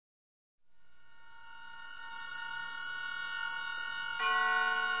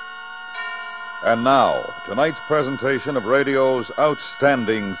And now, tonight's presentation of radio's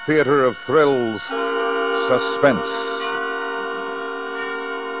outstanding theater of thrills, Suspense.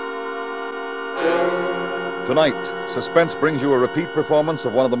 Tonight, Suspense brings you a repeat performance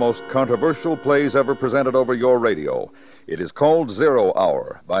of one of the most controversial plays ever presented over your radio. It is called 0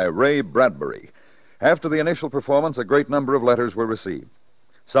 Hour by Ray Bradbury. After the initial performance, a great number of letters were received.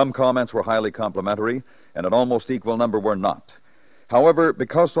 Some comments were highly complimentary, and an almost equal number were not. However,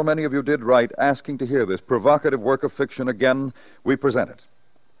 because so many of you did write asking to hear this provocative work of fiction again, we present it,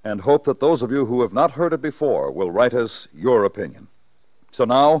 and hope that those of you who have not heard it before will write us your opinion. So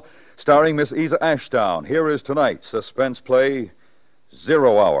now, starring Miss Isa Ashdown, here is tonight's suspense play,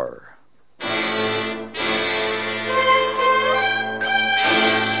 0 Hour.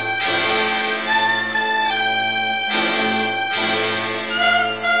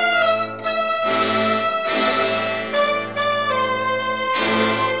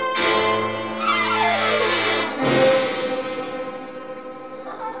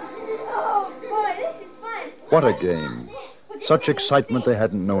 What a game. Such excitement they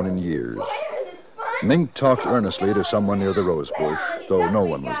hadn't known in years. Mink talked earnestly to someone near the rose bush, though no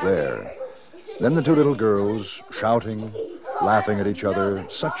one was there. Then the two little girls, shouting, laughing at each other.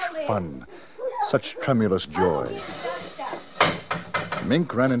 Such fun, such tremulous joy.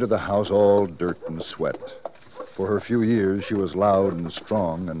 Mink ran into the house all dirt and sweat. For her few years, she was loud and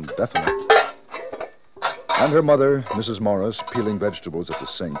strong and definite. And her mother, Mrs. Morris, peeling vegetables at the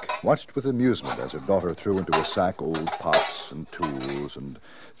sink, watched with amusement as her daughter threw into a sack old pots and tools and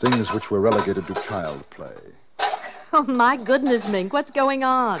things which were relegated to child play. Oh, my goodness, Mink, what's going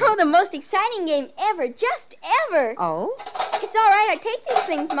on? Oh, the most exciting game ever, just ever. Oh? It's all right, I take these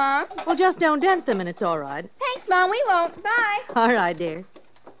things, Mom. Well, just don't dent them and it's all right. Thanks, Mom, we won't. Bye. All right, dear.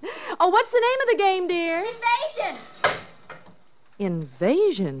 Oh, what's the name of the game, dear? Invasion.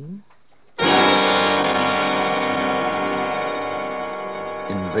 Invasion?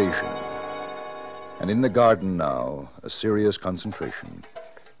 Invasion. And in the garden now, a serious concentration.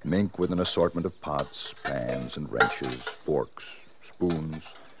 Mink with an assortment of pots, pans, and wrenches, forks, spoons.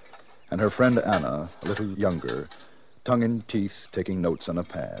 And her friend Anna, a little younger, tongue in teeth, taking notes on a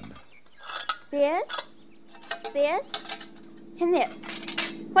pad. This, and this.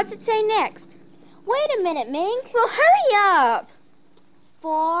 What's it say next? Wait a minute, Mink. Well, hurry up.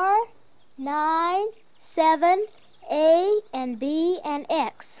 4, 9, 7, A and B and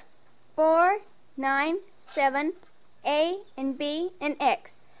X. 4, 9, 7, A and B and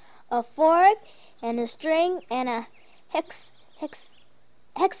X. A fork and a string and a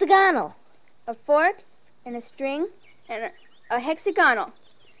hexagonal. A fork and a string and a hexagonal.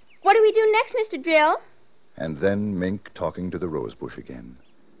 What do we do next, Mr. Drill? And then Mink talking to the rosebush again.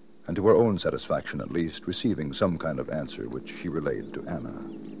 And to her own satisfaction, at least, receiving some kind of answer which she relayed to Anna.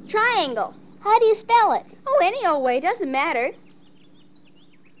 Triangle. How do you spell it? Oh, any old way, doesn't matter.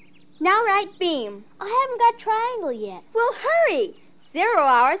 Now write beam. I haven't got triangle yet. Well, hurry. 0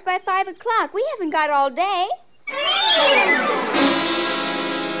 hours by 5 o'clock. We haven't got all day.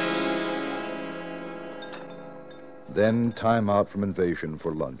 Then time out from Invasion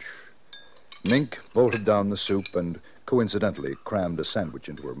for lunch. Mink bolted down the soup and coincidentally crammed a sandwich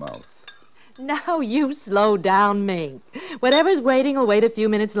into her mouth. Now you slow down, Mink. Whatever's waiting will wait a few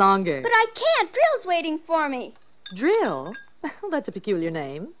minutes longer. But I can't. Drill's waiting for me. Drill? Well, that's a peculiar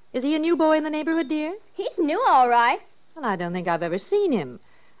name. Is he a new boy in the neighborhood, dear? He's new, all right. Well, I don't think I've ever seen him.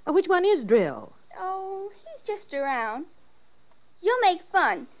 Which one is Drill? Oh, he's just around. You'll make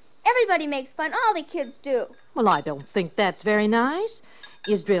fun. Everybody makes fun. All the kids do. Well, I don't think that's very nice.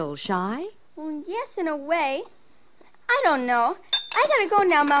 Is Drill shy? Well, yes, in a way. I don't know. I gotta go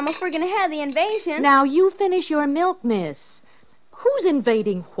now, Mama, if we're gonna have the invasion. Now, you finish your milk, miss. Who's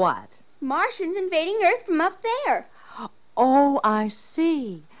invading what? Martians invading Earth from up there. Oh, I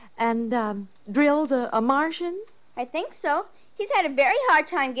see. And, Drill's a Martian? I think so. He's had a very hard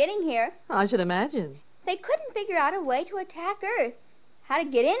time getting here. I should imagine. They couldn't figure out a way to attack Earth. How to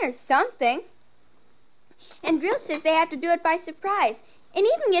get in or something. And Drill says they have to do it by surprise. And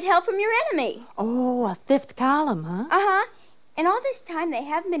even get help from your enemy. Oh, a fifth column, huh? Uh-huh. And all this time they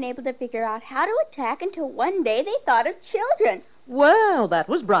haven't been able to figure out how to attack until one day they thought of children. Well, that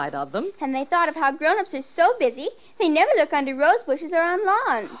was bright of them. And they thought of how grown-ups are so busy, they never look under rose bushes or on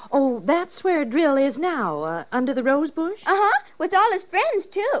lawns. Oh, that's where Drill is now, under the rose bush? Uh-huh, with all his friends,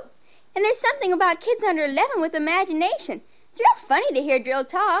 too. And there's something about kids under 11 with imagination. It's real funny to hear Drill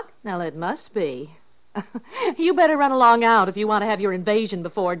talk. Well, it must be. You better run along out if you want to have your invasion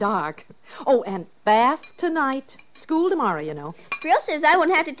before dark. Oh, and bath tonight. School tomorrow, you know. Drill says I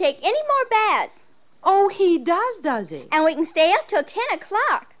won't have to take any more baths. Oh, he does he? And we can stay up till 10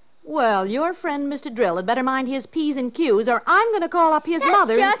 o'clock. Well, your friend, Mr. Drill, had better mind his P's and Q's, or I'm going to call up his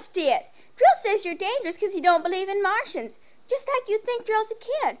mother. That's just it. Drill says you're dangerous because you don't believe in Martians. Just like you think Drill's a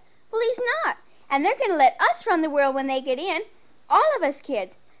kid. Well, he's not. And they're going to let us run the world when they get in. All of us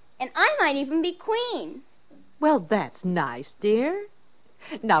kids. And I might even be queen. Well, that's nice, dear.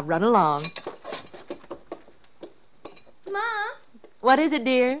 Now run along. Mom. What is it,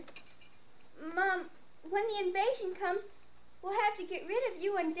 dear? Mom, when the invasion comes, we'll have to get rid of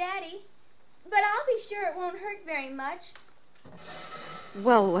you and Daddy. But I'll be sure it won't hurt very much.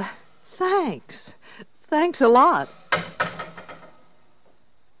 Well, thanks. Thanks a lot.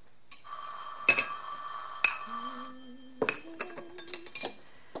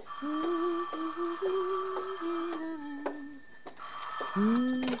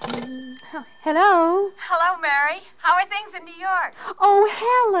 Hello? Hello, Mary. How are things in New York? Oh,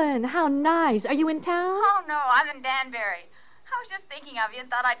 Helen, how nice. Are you in town? Oh, no, I'm in Danbury. I was just thinking of you and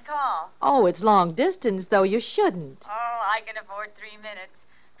thought I'd call. Oh, it's long distance, though. You shouldn't. Oh, I can afford 3 minutes.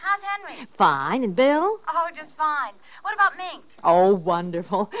 How's Henry? Fine. And Bill? Oh, just fine. What about Mink? Oh,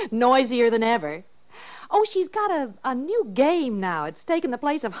 wonderful. Noisier than ever. Oh, she's got a new game now. It's taken the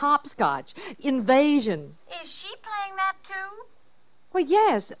place of hopscotch. Invasion. Is she playing that, too? Well,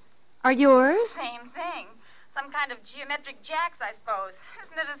 yes. Are yours? Same thing. Some kind of geometric jacks, I suppose.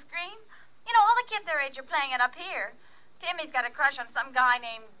 Isn't it a scream? You know, all the kids their age are playing it up here. Timmy's got a crush on some guy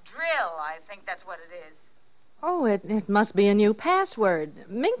named Drill. I think that's what it is. Oh, it must be a new password.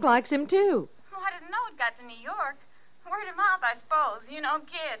 Mink likes him, too. Oh, I didn't know it got to New York. Word of mouth, I suppose. You know,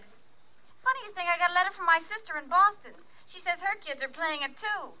 kids. Funniest thing, I got a letter from my sister in Boston. She says her kids are playing it,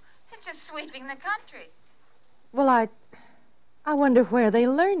 too. It's just sweeping the country. Well, I wonder where they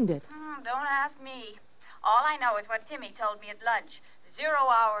learned it. Don't ask me. All I know is what Timmy told me at lunch. 0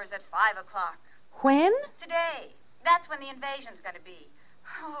 hours at 5 o'clock. When? Today. That's when the invasion's going to be.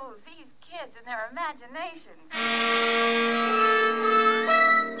 Oh, these kids and their imagination.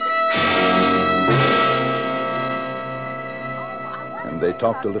 And they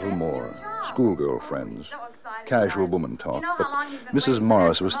talked a little more. Schoolgirl friends. Casual woman talk. But Mrs.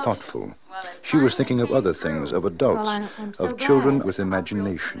 Morris was thoughtful. She was thinking of other things, of adults, I'm so of children glad. with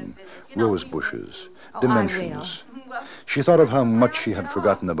imagination, rose bushes, dimensions. She thought of how much she had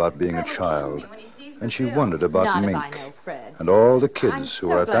forgotten about being a child, and she wondered about Not if I Mink know Fred. and all the I'm kids who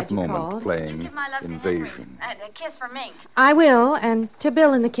so were at glad that you moment called. playing Give my love to Invasion. Henry. And a kiss for Mink. I will, and to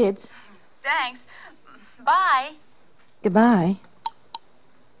Bill and the kids. Thanks. Bye. Goodbye.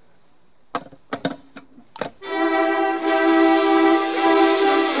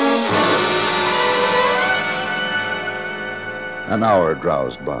 An hour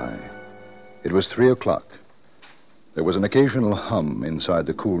drowsed by. It was 3 o'clock. There was an occasional hum inside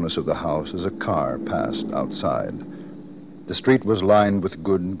the coolness of the house as a car passed outside. The street was lined with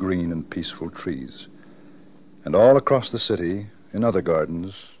good, green, and peaceful trees. And all across the city, in other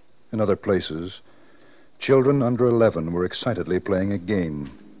gardens, in other places, children under 11 were excitedly playing a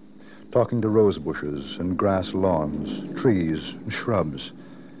game, talking to rose bushes and grass lawns, trees and shrubs.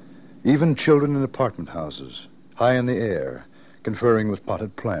 Even children in apartment houses, high in the air, conferring with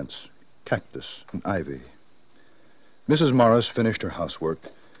potted plants, cactus and ivy. Mrs. Morris finished her housework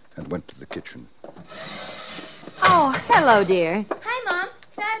and went to the kitchen. Oh, hello, dear. Hi, Mom.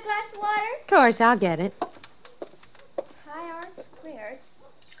 Can I have a glass of water? Of course, I'll get it. Pi r squared,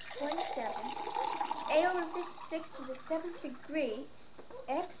 27. A over 56 to the 7th degree,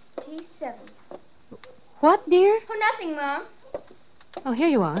 xt7. What, dear? Oh, nothing, Mom. Oh, here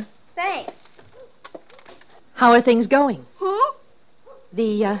you are. Thanks. How are things going? Hmm?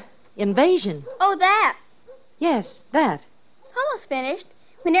 The, invasion. Oh, that. Yes, that. Almost finished.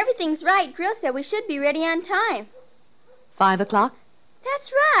 When everything's right, Drill said we should be ready on time. 5 o'clock?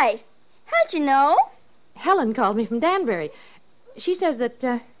 That's right. How'd you know? Helen called me from Danbury. She says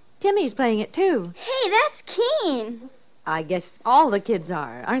that, Timmy's playing it, too. Hey, that's keen. I guess all the kids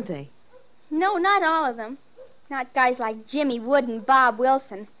are, aren't they? No, not all of them. Not guys like Jimmy Wood and Bob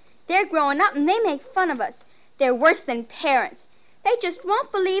Wilson. They're growing up and they make fun of us. They're worse than parents. They just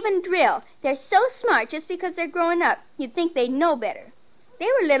won't believe in drill. They're so smart just because they're growing up. You'd think they'd know better. They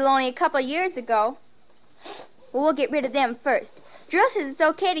were little only a couple years ago. Well, we'll get rid of them first. Drill says it's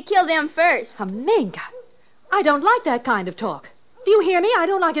okay to kill them first. Mink, I don't like that kind of talk. Do you hear me? I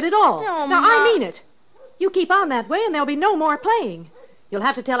don't like it at all. Oh, now, Ma. I mean it. You keep on that way and there'll be no more playing. You'll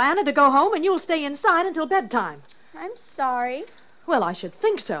have to tell Anna to go home and you'll stay inside until bedtime. I'm sorry. Well, I should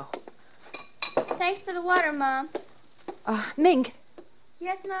think so. Thanks for the water, Mom. Mink,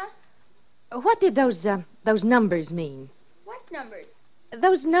 Yes, Ma? what did those numbers mean? What numbers?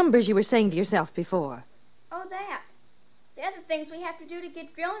 Those numbers you were saying to yourself before. Oh, that. The other things we have to do to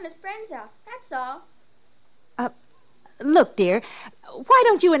get Drill and his friends out. That's all. Look, dear, why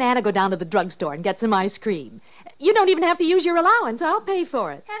don't you and Anna go down to the drugstore and get some ice cream? You don't even have to use your allowance. I'll pay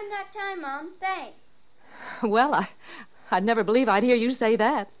for it. Haven't got time, Mom. Thanks. Well, I'd never believe I'd hear you say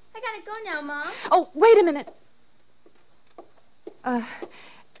that. I gotta go now, Mom. Oh, wait a minute.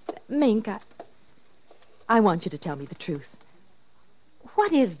 Mink, I want you to tell me the truth.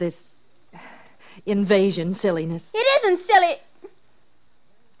 What is this invasion silliness? It isn't silly.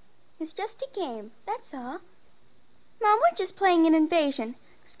 It's just a game, that's all. Mom, we're just playing an invasion.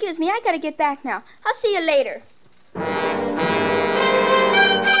 Excuse me, I gotta get back now. I'll see you later.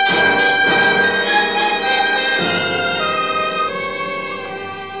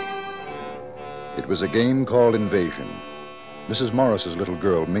 It was a game called Invasion. Mrs. Morris's little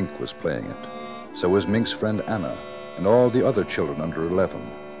girl, Mink, was playing it. So was Mink's friend Anna and all the other children under 11.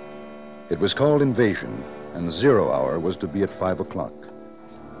 It was called Invasion, and the 0 hour was to be at 5 o'clock.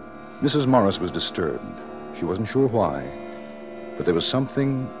 Mrs. Morris was disturbed. She wasn't sure why, but there was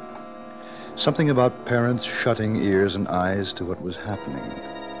something about parents shutting ears and eyes to what was happening.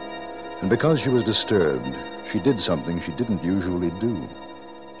 And because she was disturbed, she did something she didn't usually do.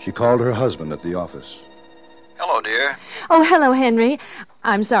 She called her husband at the office. Hello, dear. Oh, hello, Henry.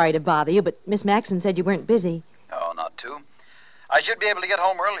 I'm sorry to bother you, but Miss Maxon said you weren't busy. Oh, not too. I should be able to get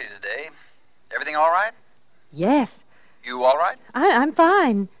home early today. Everything all right? Yes. You all right? I'm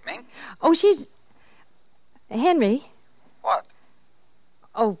fine. Mink? Oh, she's... Henry. What?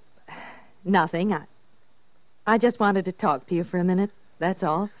 Oh, nothing. I just wanted to talk to you for a minute. That's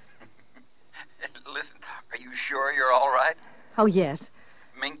all. Listen, are you sure you're all right? Oh, yes.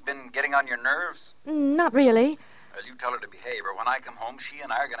 Mink been getting on your nerves? Not really. Well, you tell her to behave, or when I come home, she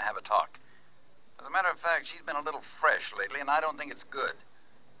and I are going to have a talk. As a matter of fact, she's been a little fresh lately, and I don't think it's good.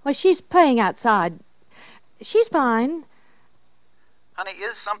 Well, she's playing outside. She's fine. Honey,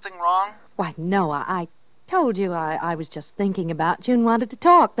 is something wrong? Why, no, I told you I was just thinking about you and wanted to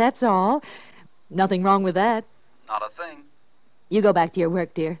talk, that's all. Nothing wrong with that. Not a thing. You go back to your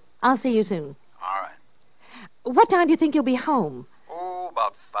work, dear. I'll see you soon. All right. What time do you think you'll be home? Oh,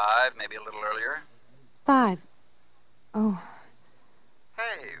 about 5, maybe a little earlier. 5. Oh.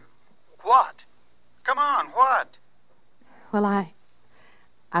 Hey, what? Come on, what? Well, I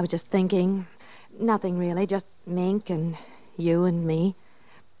was just thinking. Nothing really, just Mink and you and me.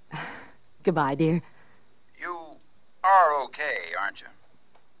 Goodbye, dear. You are okay, aren't you?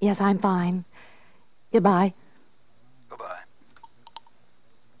 Yes, I'm fine. Goodbye. Goodbye.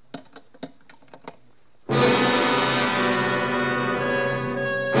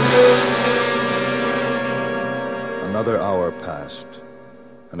 Another hour passed,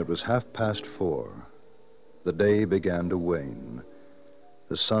 and it was 4:30. The day began to wane.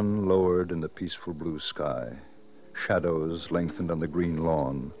 The sun lowered in the peaceful blue sky. Shadows lengthened on the green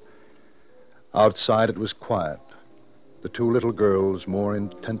lawn. Outside it was quiet. The two little girls more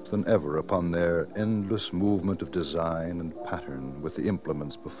intent than ever upon their endless movement of design and pattern with the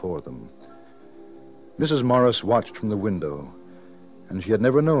implements before them. Mrs. Morris watched from the window, and she had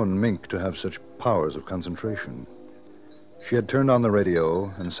never known Mink to have such powers of concentration. She had turned on the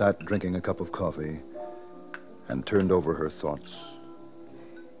radio and sat drinking a cup of coffee and turned over her thoughts.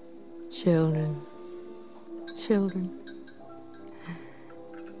 Children.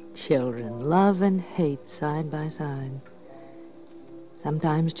 Children love and hate side by side.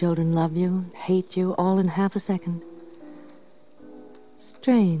 Sometimes children love you and hate you all in half a second.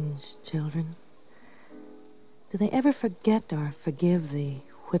 Strange children. Do they ever forget or forgive the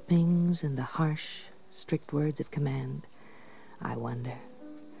whippings and the harsh, strict words of command? I wonder.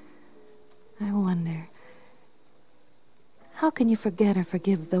 How can you forget or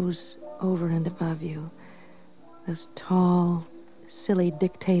forgive those over and above you? Those tall, silly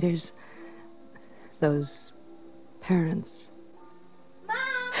dictators. Those parents. Mom!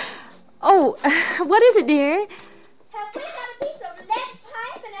 Oh, what is it, dear? Have we got a piece of lead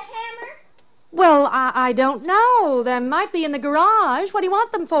pipe and a hammer? Well, I don't know. They might be in the garage. What do you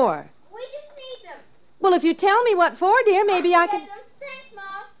want them for? We just need them. Well, if you tell me what for, dear, maybe I can... Get them. Thanks,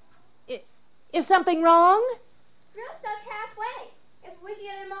 Mom. Is something wrong? Drill's stuck halfway. If we could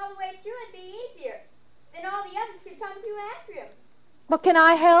get him all the way through, it'd be easier. Then all the others could come through after him. Well, can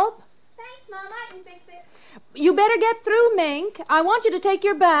I help? Thanks, Mom. I can fix it. You better get through, Mink. I want you to take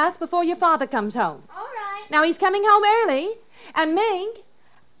your bath before your father comes home. All right. Now, he's coming home early. And Mink...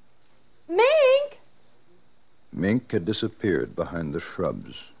 Mink had disappeared behind the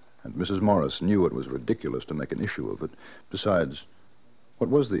shrubs, and Mrs. Morris knew it was ridiculous to make an issue of it. Besides, what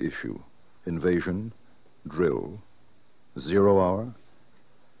was the issue? Invasion? Drill? 0 hour?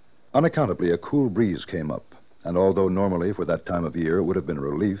 Unaccountably, a cool breeze came up, And although normally for that time of year it would have been a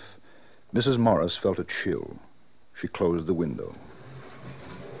relief, Mrs. Morris felt a chill. She closed the window.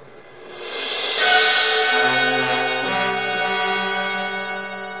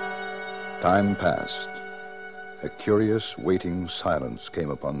 Time passed. A curious, waiting silence came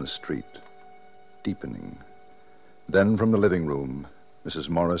upon the street, deepening. Then from the living room, Mrs.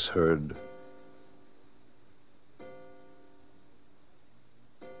 Morris heard...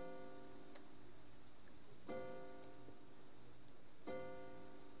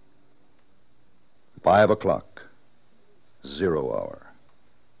 "5:00. 0 hour.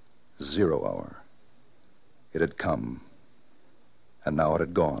 0 hour. It had come, and now it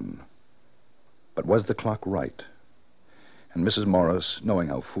had gone. But was the clock right? And Mrs. Morris, knowing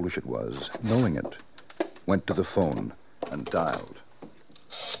how foolish it was, knowing it, went to the phone and dialed.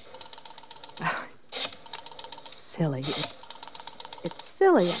 Silly. It's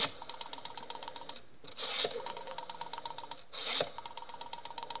silly.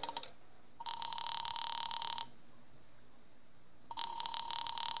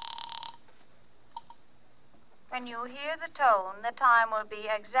 When you hear the tone, the time will be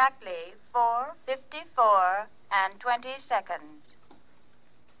exactly 4:54 and 20 seconds.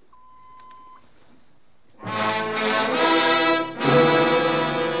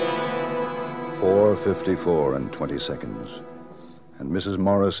 "4:54 and 20 seconds. And Mrs.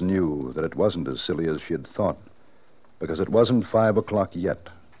 Morris knew that it wasn't as silly as she had thought, because it wasn't 5:00 yet.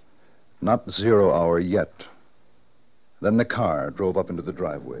 Not 0 hour yet. Then the car drove up into the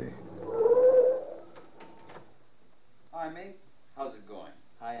driveway. Hi, mate. How's it going?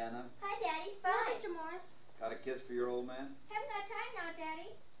 Hi, Anna. Hi, Daddy. Bye. Mr. Morris. Got a kiss for your old man? Haven't got time now, Daddy.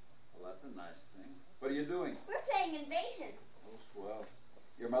 Well, that's a nice thing. What are you doing? We're playing Invasion. Oh, swell.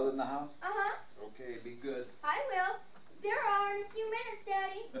 Your mother in the house? Uh-huh. Okay, be good. I will. 0 hour in a few minutes,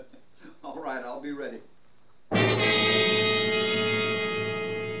 Daddy. All right, I'll be ready.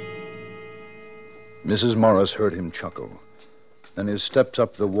 Mrs. Morris heard him chuckle. Then his steps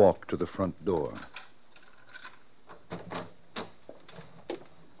up the walk to the front door.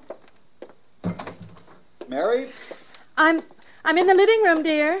 Mary? I'm in the living room,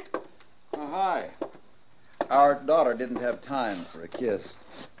 dear. Oh, hi. Our daughter didn't have time for a kiss.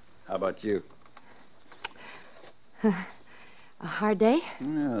 How about you? A hard day?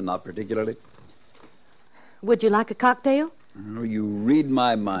 Not particularly. Would you like a cocktail? Oh, you read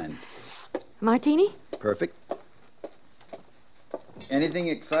my mind. Martini? Perfect. Anything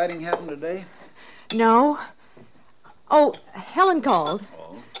exciting happened today? No. Oh, Helen called.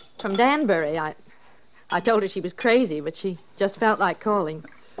 Oh. From Danbury. I told her she was crazy, but she just felt like calling.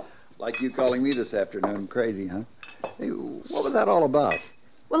 Like you calling me this afternoon crazy, huh? Hey, what was that all about?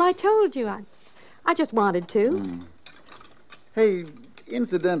 Well, I told you. I just wanted to. Hey,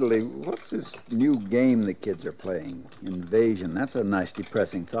 incidentally, what's this new game the kids are playing? Invasion. That's a nice,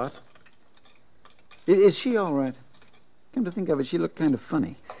 depressing thought. Is she all right? Come to think of it, she looked kind of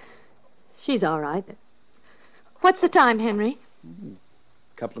funny. She's all right. What's the time, Henry?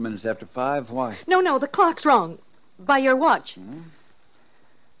 A couple of minutes after 5. Why? No, the clock's wrong. By your watch.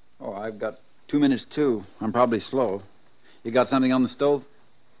 Oh, I've got 2 minutes, too. I'm probably slow. You got something on the stove?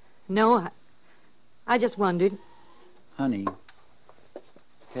 No, I just wondered. Honey.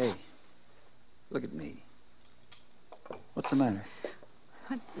 Hey, look at me. What's the matter?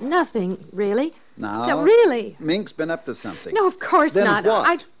 Nothing, really. No, really. Mink's been up to something. No, of course Then not.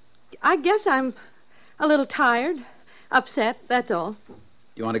 what? I guess I'm a little tired, upset, that's all.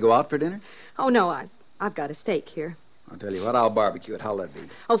 You want to go out for dinner? Oh, no, I've got a steak here. I'll tell you what, I'll barbecue it. How'll that be?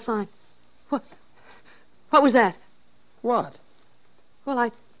 Oh, fine. What was that? What? Well,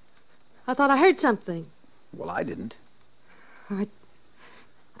 I thought I heard something. Well, I didn't. I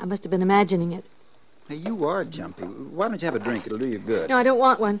must have been imagining it. Hey, you are jumpy. Why don't you have a drink? It'll do you good. No, I don't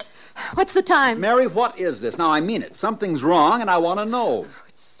want one. What's the time? Mary, what is this? Now, I mean it. Something's wrong, and I want to know. Oh,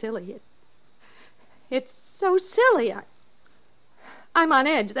 it's silly. It's so silly. I'm on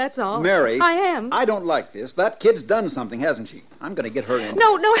edge, that's all. Mary. I am. I don't like this. That kid's done something, hasn't she? I'm going to get her in.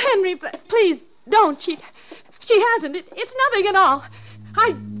 No, Henry, please, don't. She hasn't. It's nothing at all.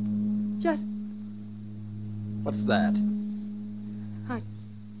 I just... What's that?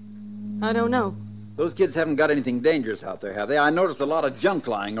 I don't know. Those kids haven't got anything dangerous out there, have they? I noticed a lot of junk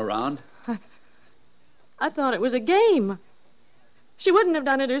lying around. I thought it was a game. She wouldn't have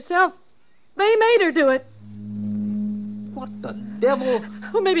done it herself. They made her do it. What the devil?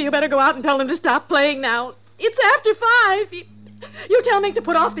 Oh, maybe you better go out and tell them to stop playing now. It's after 5. You tell Mink to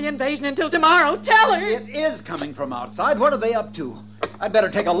put off the invasion until tomorrow. Tell her. It is coming from outside. What are they up to? I'd better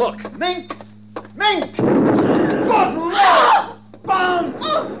take a look. Mink! Mink! Good Lord! Bombs!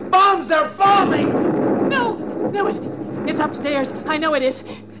 Bombs! They're bombing! No, No, it's upstairs. I know it is.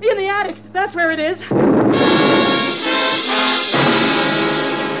 In the attic. That's where it is.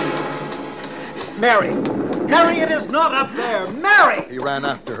 Mary! Mary, it is not up there! Mary! He ran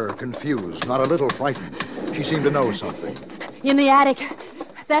after her, confused, not a little frightened. She seemed to know something. In the attic.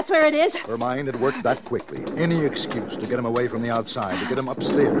 That's where it is. Her mind had worked that quickly. Any excuse to get him away from the outside, to get him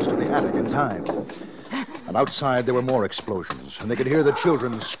upstairs to the attic in time. And outside there were more explosions, and they could hear the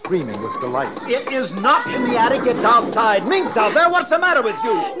children screaming with delight. It is not in the attic, it's outside. Mink's out there. What's the matter with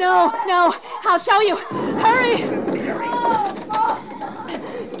you? No. I'll show you. Hurry!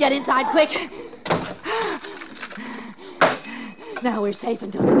 Get inside, quick. Now we're safe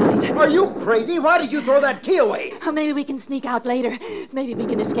until tonight. Are you crazy? Why did you throw that key away? Maybe we can sneak out later. Maybe we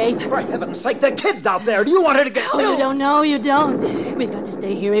can escape. For heaven's sake, the kid's out there. Do you want her to get killed? You don't know. You don't. We've got to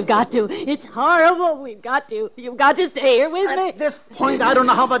stay here. We've got to. It's horrible. We've got to. You've got to stay here with me. At this point, I don't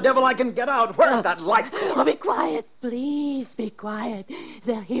know how the devil I can get out. Where's that light? Oh, be quiet. Please, be quiet.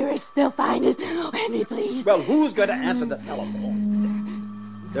 They'll hear us. They'll find us. Oh, Henry, please. Well, who's going to answer the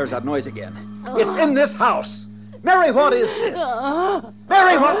telephone? There's that noise again. It's in this house. Mary, what is this?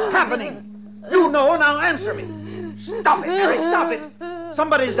 Mary, what's happening? You know, now answer me. Stop it, Mary, stop it.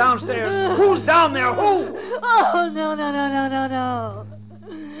 Somebody's downstairs. Who's down there? Who? Oh, no.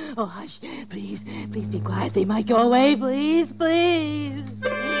 Oh, hush. Please be quiet. They might go away. Please.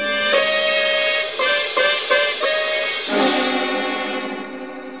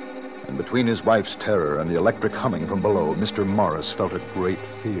 And between his wife's terror and the electric humming from below, Mr. Morris felt a great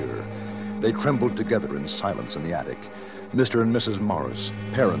fear. They trembled together in silence in the attic, Mr. and Mrs. Morris,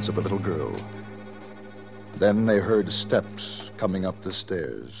 parents of the little girl. Then they heard steps coming up the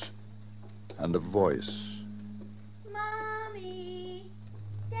stairs, and a voice. Mommy,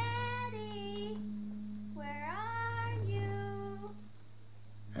 Daddy, where are you?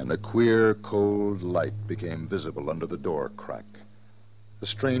 And a queer, cold light became visible under the door crack. The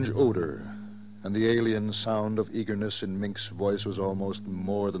strange odor and the alien sound of eagerness in Mink's voice was almost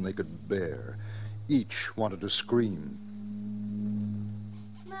more than they could bear. Each wanted to scream.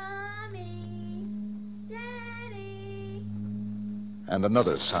 Mommy, Daddy. And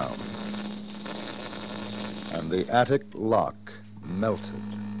another sound. And the attic lock melted.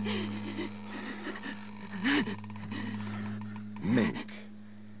 Mink,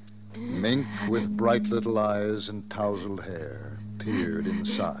 with bright little eyes and tousled hair, peered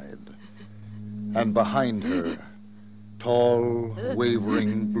inside. And behind her, tall,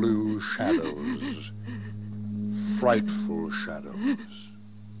 wavering blue shadows. Frightful shadows.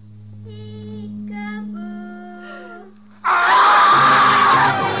 Peekaboo.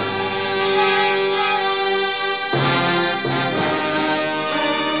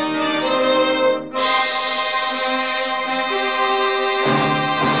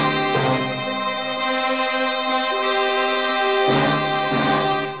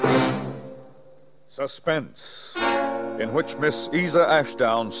 Suspense, in which Miss Isa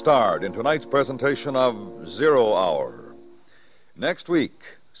Ashdown starred in tonight's presentation of 0 Hour. Next week,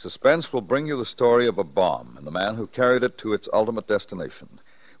 Suspense will bring you the story of a bomb and the man who carried it to its ultimate destination.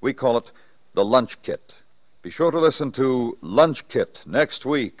 We call it the Lunch Kit. Be sure to listen to Lunch Kit next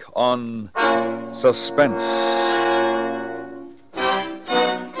week on Suspense.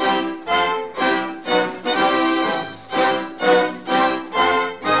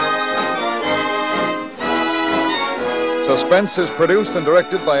 Suspense is produced and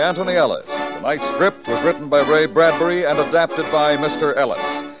directed by Anthony Ellis. Tonight's script was written by Ray Bradbury and adapted by Mr. Ellis.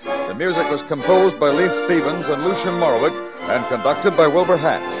 The music was composed by Leith Stevens and Lucien Morawick and conducted by Wilbur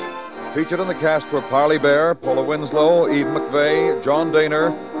Hatch. Featured in the cast were Parley Bear, Paula Winslow, Eve McVeigh, John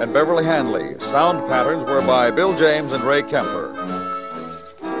Daner, and Beverly Handley. Sound patterns were by Bill James and Ray Kemper.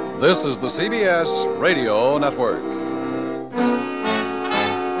 This is the CBS Radio Network.